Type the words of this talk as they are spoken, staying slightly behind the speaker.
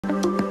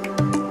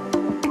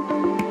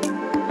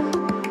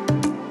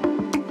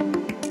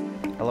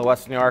Hello,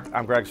 West New York.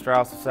 I'm Greg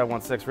Strauss of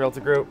 716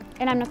 Realty Group.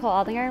 And I'm Nicole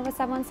Aldinger with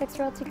 716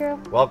 Realty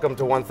Group. Welcome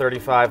to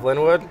 135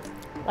 Linwood.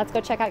 Let's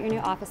go check out your new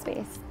office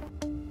space.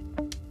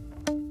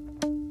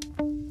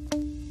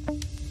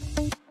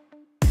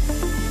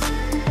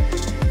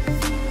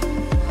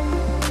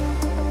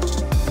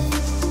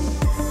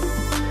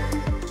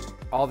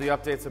 All the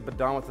updates have been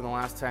done within the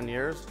last 10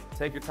 years.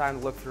 Take your time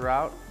to look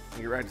throughout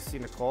and get ready to see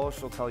Nicole.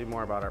 She'll tell you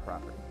more about our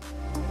property.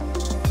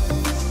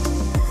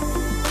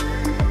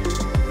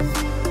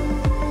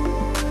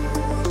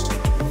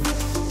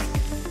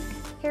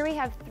 Here we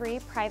have 3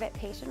 private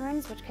patient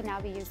rooms, which can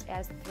now be used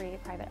as 3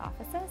 private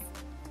offices.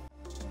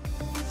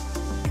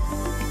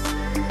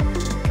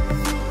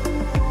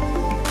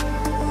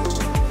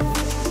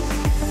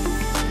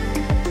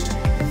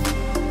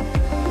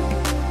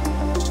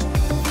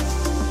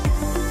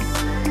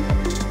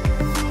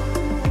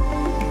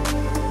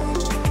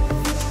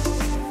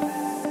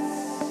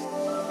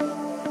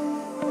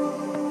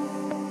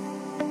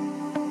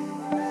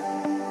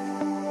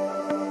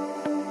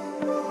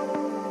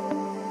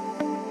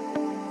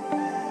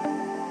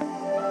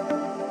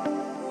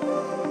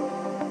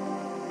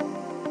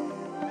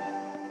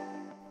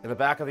 In the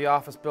back of the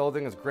office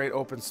building is great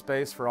open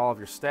space for all of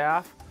your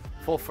staff.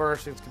 Full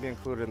furnishings can be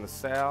included in the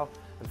sale,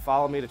 and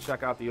follow me to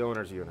check out the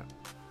owner's unit.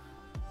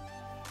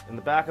 In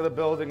the back of the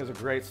building is a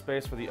great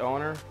space for the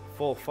owner,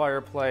 full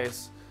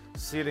fireplace,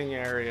 seating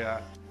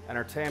area,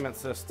 entertainment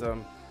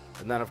system,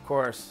 and then of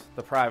course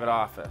the private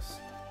office,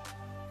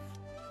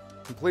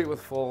 complete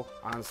with full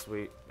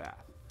ensuite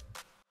bath.